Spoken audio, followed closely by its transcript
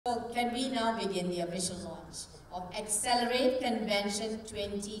So can we now begin the official launch of X-Celerate Convention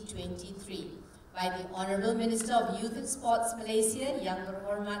 2023 by the Honorable Minister of Youth and Sports Malaysia, Yang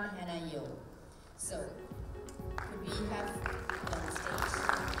Berhormat Hannah Yeoh. So, could we have on stage?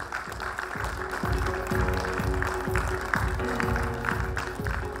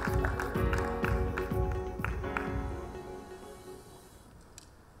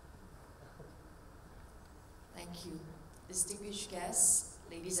 Thank you. Distinguished guests,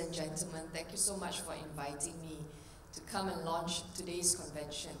 ladies and gentlemen, thank you so much for inviting me to come and launch today's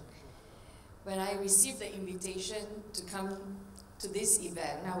convention. When I received the invitation to come to this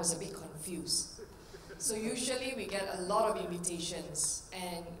event, I was a bit confused. So usually we get a lot of invitations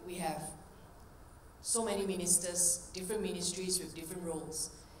and we have so many ministers, different ministries with different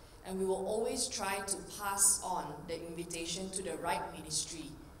roles. And we will always try to pass on the invitation to the right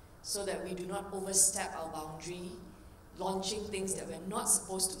ministry so that we do not overstep our boundary, launching things that we're not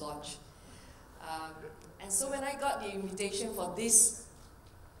supposed to launch. And so when I got the invitation for this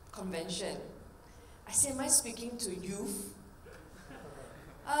convention, I said, am I speaking to youth?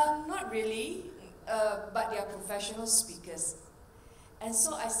 Not really, but they are professional speakers. And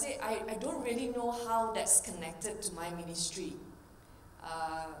so I said, I don't really know how that's connected to my ministry.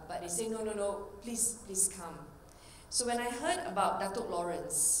 But they say, no, please come. So when I heard about Datuk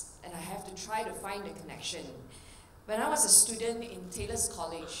Lawrence, and I have to try to find a connection, when I was a student in Taylor's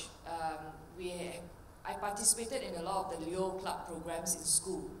College, I participated in a lot of the Yeoh Club programs in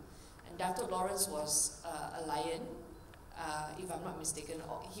school. And Datuk Lawrence was a lion, if I'm not mistaken.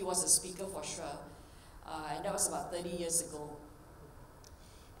 He was a speaker for sure. And that was about 30 years ago.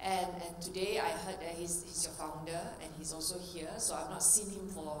 And today I heard that he's your founder, and he's also here. So I've not seen him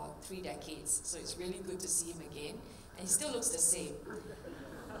for 3 decades. So it's really good to see him again. And he still looks the same.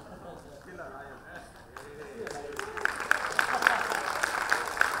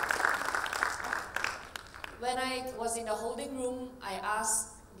 When I was in the holding room, I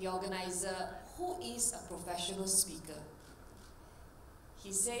asked the organizer, who is a professional speaker?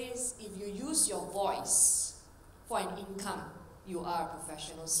 He says, if you use your voice for an income, you are a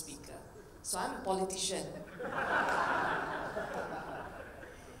professional speaker. So I'm a politician.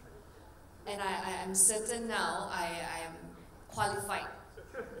 And I'm certain now I am qualified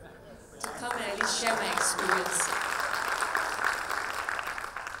to come and at least share my experience.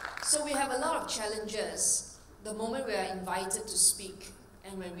 So we have a lot of challenges the moment we are invited to speak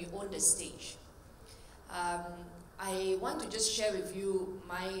and when we own the stage. I want to just share with you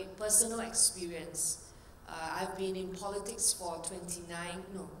my personal experience. I've been in politics for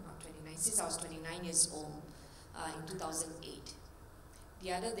since I was 29 years old, in 2008.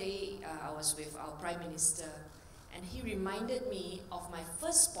 The other day, I was with our Prime Minister, and he reminded me of my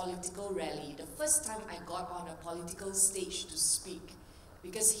first political rally, the first time I got on a political stage to speak,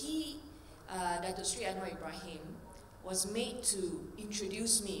 because he, Datuk Sri Anwar Ibrahim, was made to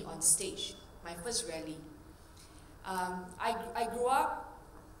introduce me on stage, my first rally. I grew up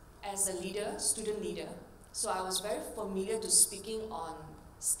as a leader, student leader, so I was very familiar to speaking on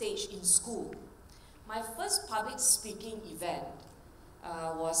stage in school. My first public speaking event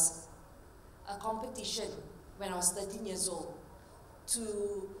was a competition when I was 13 years old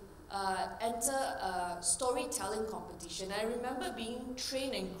to enter a storytelling competition. I remember being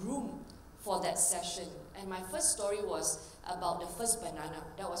trained and groomed for that session, and my first story was about the first banana.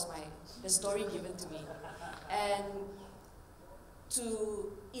 That was the story given to me. And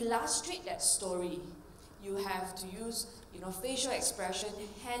to illustrate that story, you have to use, facial expression,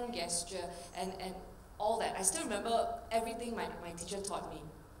 hand gesture, and all that. I still remember everything my teacher taught me.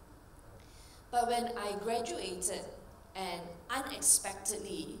 But when I graduated and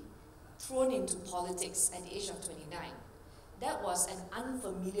unexpectedly thrown into politics at the age of 29, that was an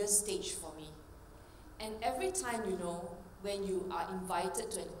unfamiliar stage for me. And every time, when you are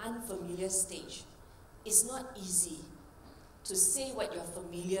invited to an unfamiliar stage, it's not easy to say what you're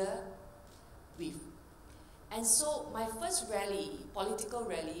familiar with. And so my first rally, political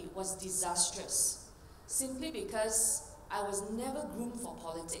rally, was disastrous, simply because I was never groomed for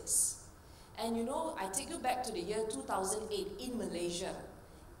politics. And I take you back to the year 2008 in Malaysia.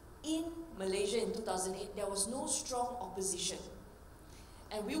 In Malaysia in 2008, there was no strong opposition.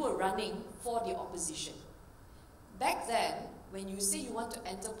 And we were running for the opposition. Back then, when you say you want to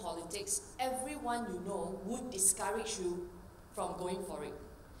enter politics, everyone you know would discourage you from going for it.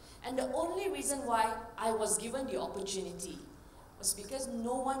 And the only reason why I was given the opportunity was because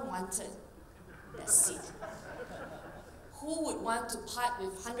no one wanted that seat. Who would want to part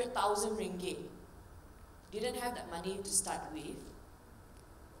with 100,000 ringgit? Didn't have that money to start with.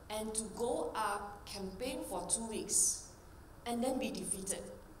 And to go up, campaign for 2 weeks, and then be defeated.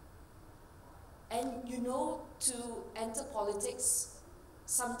 you know, to enter politics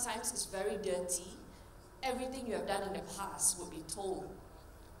sometimes is very dirty. Everything you have done in the past would be told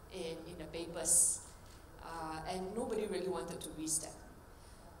in the papers. And nobody really wanted to risk that.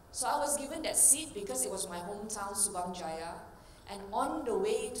 So I was given that seat because it was my hometown, Subang Jaya. And on the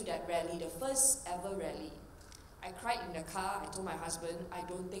way to that rally, the first ever rally, I cried in the car. I told my husband, I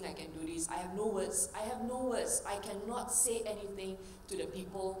don't think I can do this. I have no words. I have no words. I cannot say anything to the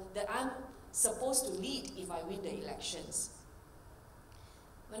people that I'm supposed to lead if I win the elections.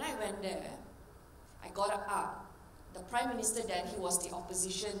 When I went there, I got up. The Prime Minister then, he was the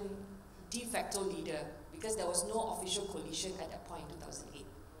opposition de facto leader because there was no official coalition at that point in 2008.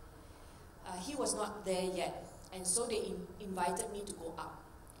 He was not there yet, and so they invited me to go up.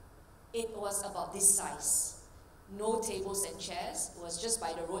 It was about this size. No tables and chairs. It was just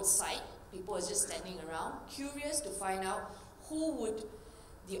by the roadside. People were just standing around, curious to find out who would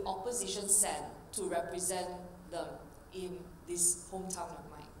the opposition send to represent them in this hometown of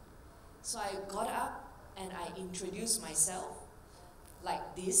mine. So I got up and I introduced myself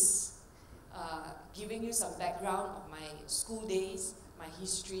like this, giving you some background of my school days, my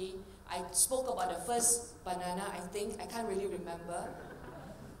history. I spoke about the first banana, I think. I can't really remember.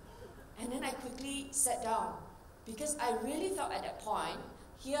 And then I quickly sat down because I really felt at that point,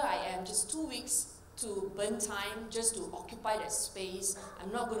 here I am, just 2 weeks to burn time, just to occupy that space.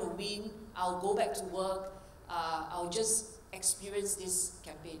 I'm not going to win. I'll go back to work. I'll just experience this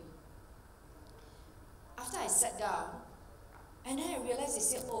campaign. After I sat down, and then I realized they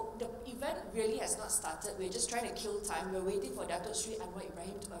said, oh, the event really has not started. We're just trying to kill time. We're waiting for Datuk Sri Anwar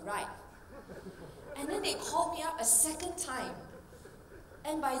Ibrahim to arrive. And then they called me up a second time.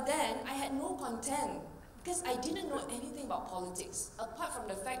 And by then, I had no content because I didn't know anything about politics, apart from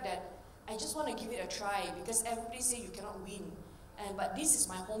the fact that I just want to give it a try because everybody says you cannot win. But this is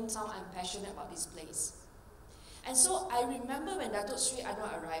my hometown. I'm passionate about this place. And so I remember when Datuk Sri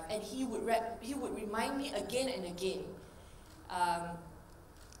Anwar arrived, and he would remind me again and again.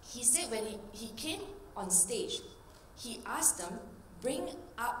 He said when he came on stage, he asked them, bring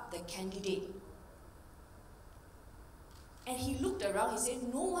up the candidate. And he looked around, he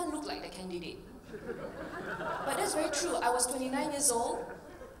said, no one looked like the candidate. But that's very true. I was 29 years old.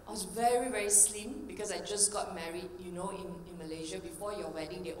 I was very, very slim because I just got married. You know, in Malaysia, before your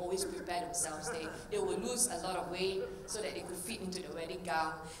wedding, they always prepare themselves. They will lose a lot of weight so that they could fit into the wedding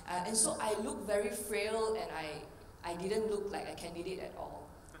gown. And so I looked very frail, and I didn't look like a candidate at all.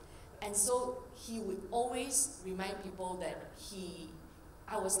 And so he would always remind people that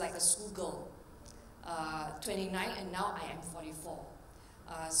I was like a schoolgirl, 29, and now I am 44.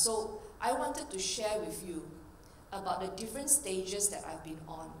 So I wanted to share with you about the different stages that I've been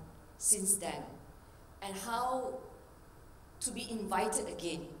on since then, and how to be invited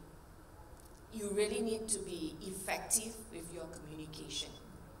again, you really need to be effective with your communication.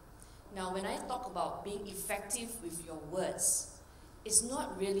 Now, when I talk about being effective with your words, it's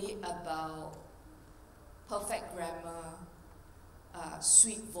not really about perfect grammar,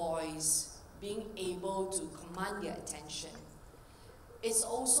 sweet voice, being able to command their attention. It's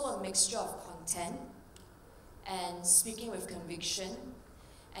also a mixture of content and speaking with conviction.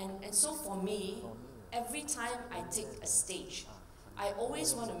 And so for me, every time I take a stage, I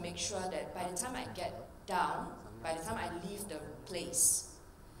always want to make sure that by the time I get down, by the time I leave the place,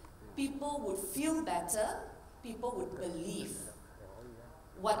 people would feel better, people would believe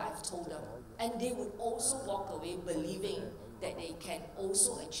what I've told them. And they would also walk away believing that they can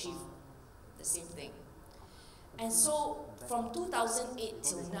also achieve the same thing. And so from 2008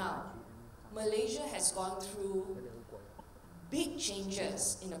 till now, Malaysia has gone through big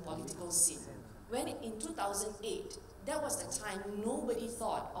changes in the political scene. When in 2008, that was the time nobody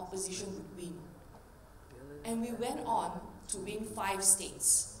thought opposition would win. And we went on to win 5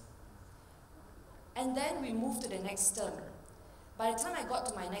 states. And then we moved to the next term. By the time I got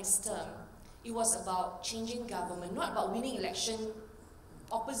to my next term, it was about changing government, not about winning election,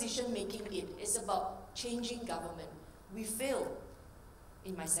 opposition making it. It's about changing government. We failed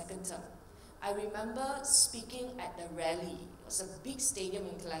in my second term. I remember speaking at the rally. It was a big stadium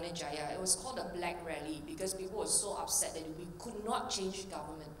in Kelana Jaya. It was called the Black Rally because people were so upset that we could not change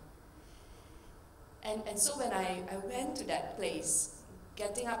government. And so when I went to that place,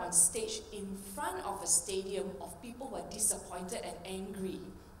 getting up on stage in front of a stadium of people who are disappointed and angry,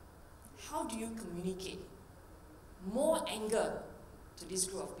 how do you communicate? More anger to this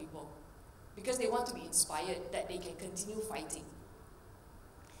group of people because they want to be inspired that they can continue fighting.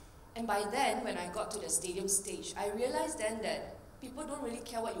 And by then, when I got to the stadium stage, I realized then that people don't really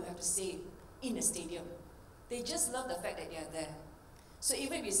care what you have to say in the stadium. They just love the fact that they are there. So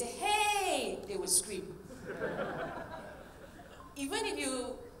even if you say, hey, they would scream. Even if you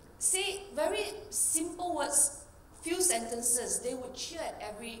say very simple words, few sentences, they would cheer at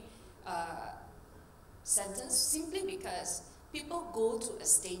every sentence, simply because people go to a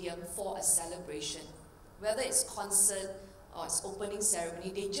stadium for a celebration. Whether it's concert or it's opening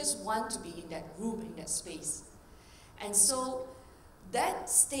ceremony, they just want to be in that room, in that space. And so that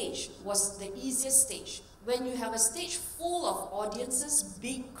stage was the easiest stage. When you have a stage full of audiences,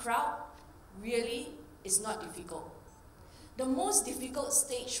 big crowd, really is not difficult. The most difficult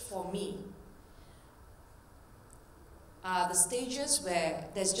stage for me are the stages where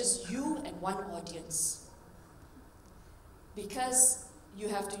there's just you and one audience. Because you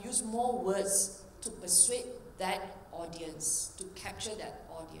have to use more words to persuade that audience, to capture that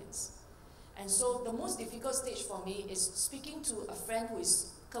audience. And so the most difficult stage for me is speaking to a friend who is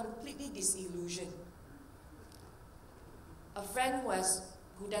completely disillusioned. A friend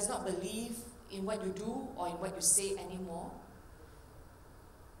who does not believe in what you do or in what you say anymore.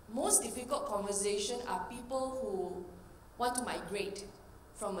 Most difficult conversations are people who want to migrate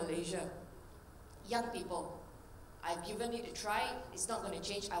from Malaysia. Young people. I've given it a try, it's not going to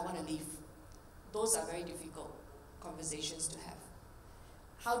change, I want to leave. Those are very difficult conversations to have.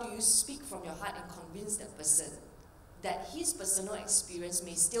 How do you speak from your heart and convince that person that his personal experience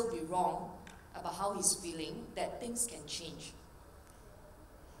may still be wrong about how he's feeling, that things can change?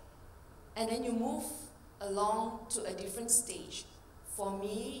 And then you move along to a different stage. For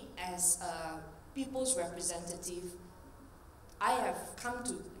me, as a people's representative, I have come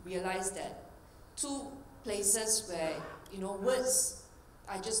to realize that two places where, words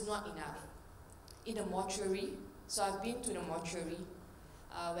are just not enough. In the mortuary, so I've been to the mortuary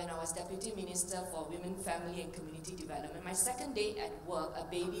when I was Deputy Minister for Women, Family and Community Development. My second day at work, a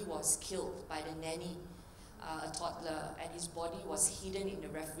baby was killed by the nanny, a toddler, and his body was hidden in the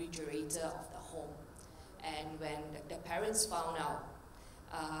refrigerator of the home. And when the parents found out,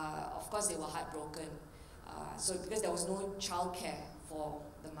 of course they were heartbroken. So because there was no childcare for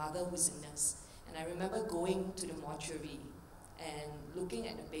the mother who's a nurse. And I remember going to the mortuary and looking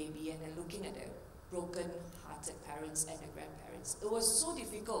at the baby and then looking at the broken-hearted parents and the grandparents. It was so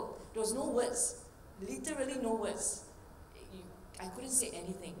difficult. There was no words, literally no words. I couldn't say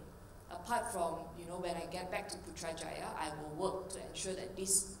anything. Apart from, when I get back to Putrajaya, I will work to ensure that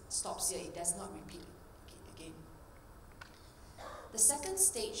this stops here, it does not repeat again. The second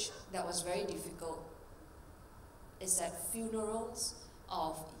stage that was very difficult is at funerals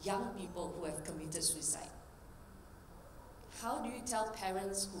of young people who have committed suicide. How do you tell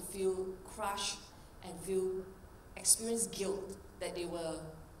parents who feel crushed and experience guilt that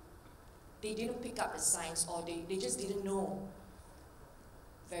they didn't pick up the signs or they just didn't know?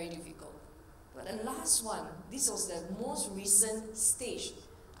 Very difficult. But the last one, this was the most recent stage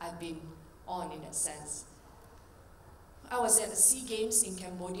I've been on in that sense. I was at the SEA Games in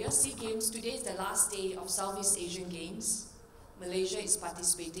Cambodia. SEA Games, today is the last day of Southeast Asian Games. Malaysia is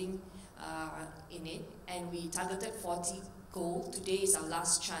participating in it, and we targeted 40 gold. Today is our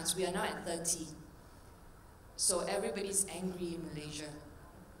last chance. We are now at 30. So everybody's angry in Malaysia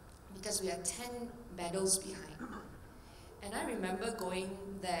because we are 10 medals behind. And I remember going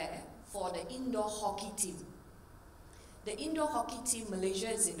there for the indoor hockey team. The indoor hockey team,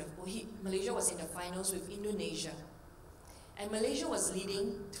 Malaysia was in the finals with Indonesia. And Malaysia was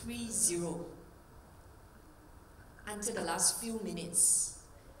leading 3-0 until the last few minutes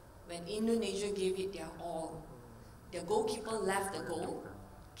when Indonesia gave it their all. Their goalkeeper left the goal,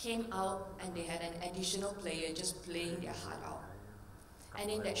 came out, and they had an additional player just playing their heart out. And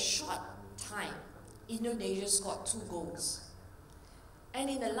in that short time, Indonesia scored 2 goals. And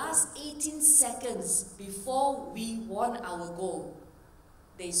in the last 18 seconds before we won our goal,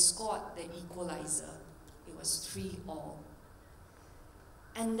 they scored the equalizer. It was 3-all.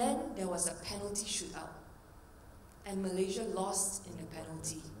 And then there was a penalty shootout. And Malaysia lost in the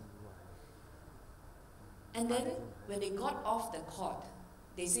penalty. And then when they got off the court,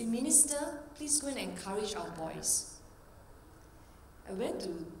 they said, "Minister, please go and encourage our boys." I went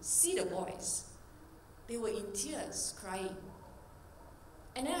to see the boys. They were in tears, crying.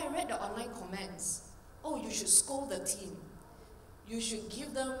 And then I read the online comments. "Oh, you should scold the team. You should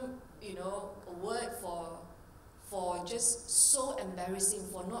give them, a word for just so embarrassing,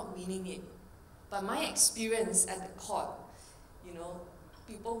 for not meaning it." But my experience at the court,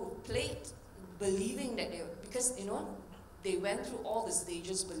 people who played believing that because they went through all the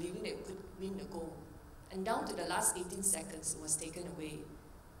stages believing they could win the goal. And down to the last 18 seconds, it was taken away.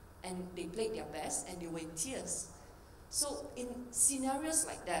 And they played their best and they were in tears. So in scenarios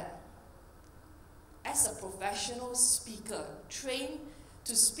like that, as a professional speaker, trained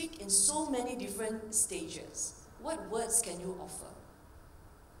to speak in so many different stages. What words can you offer?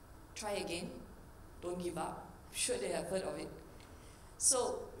 Try again. Don't give up. I'm sure they have heard of it.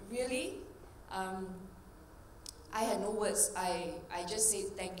 So really, I had no words. I just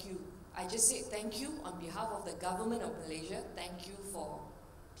said thank you. I just said thank you on behalf of the government of Malaysia. Thank you for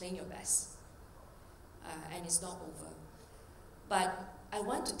playing your best. And it's not over. But I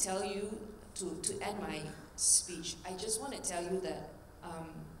want to tell you, to end my speech, I just want to tell you that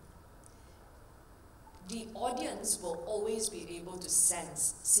the audience will always be able to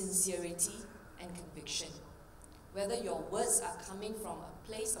sense sincerity and conviction. Whether your words are coming from a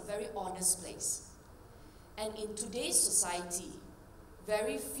place, a very honest place. And in today's society,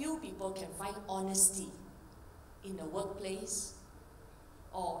 very few people can find honesty in the workplace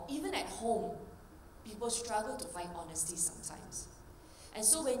or even at home. People struggle to find honesty sometimes. And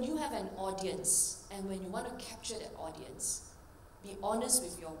so when you have an audience and when you want to capture that audience, be honest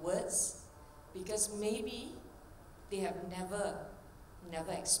with your words, because maybe they have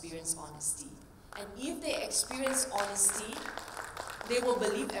never experienced honesty. And if they experience honesty, they will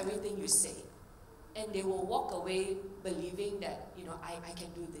believe everything you say. And they will walk away believing that, you know, I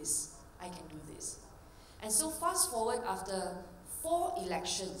can do this, I can do this. And so fast forward, after 4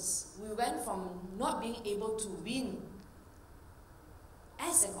 elections, we went from not being able to win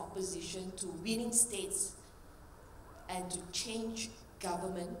as an opposition to winning states and to change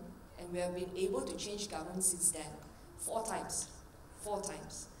government. And we have been able to change government since then, 4 times. 4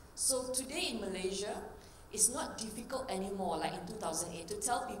 times. So today in Malaysia, it's not difficult anymore, like in 2008, to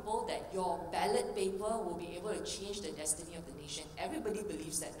tell people that your ballot paper will be able to change the destiny of the nation. Everybody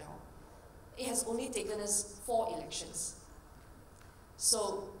believes that now. It has only taken us 4 elections.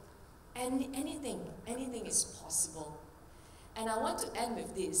 So anything is possible. And I want to end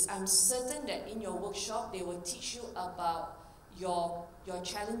with this. I'm certain that in your workshop, they will teach you about your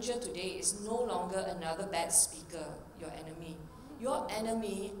challenger today is no longer another bad speaker, your enemy. Your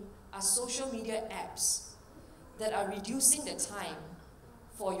enemy are social media apps that are reducing the time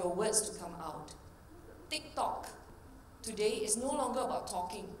for your words to come out. TikTok today is no longer about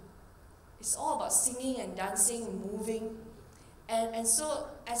talking. It's all about singing and dancing, moving. And so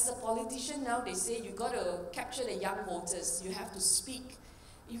as a politician now, they say you got to capture the young voters. You have to speak.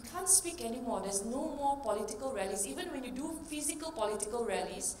 You can't speak anymore. There's no more political rallies. Even when you do physical political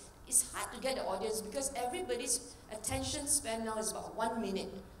rallies, it's hard to get the audience because everybody's attention span now is about 1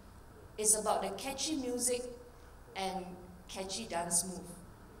 minute. It's about the catchy music and catchy dance move.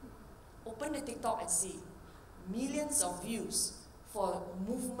 Open the TikTok and see. Millions of views for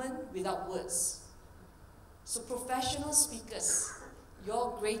movement without words. So professional speakers,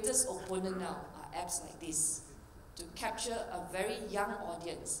 your greatest opponent now are apps like this to capture a very young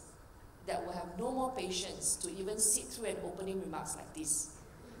audience that will have no more patience to even sit through an opening remarks like this.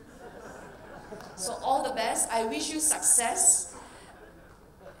 So all the best. I wish you success.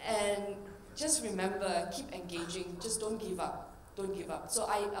 And just remember, keep engaging. Just don't give up. Don't give up. So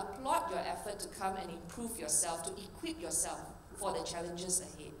I applaud your effort to come and improve yourself, to equip yourself for the challenges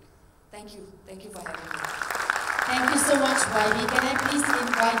ahead. Thank you. Thank you for having me. Thank you so much, YB. Can I please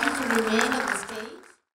invite you to remain at this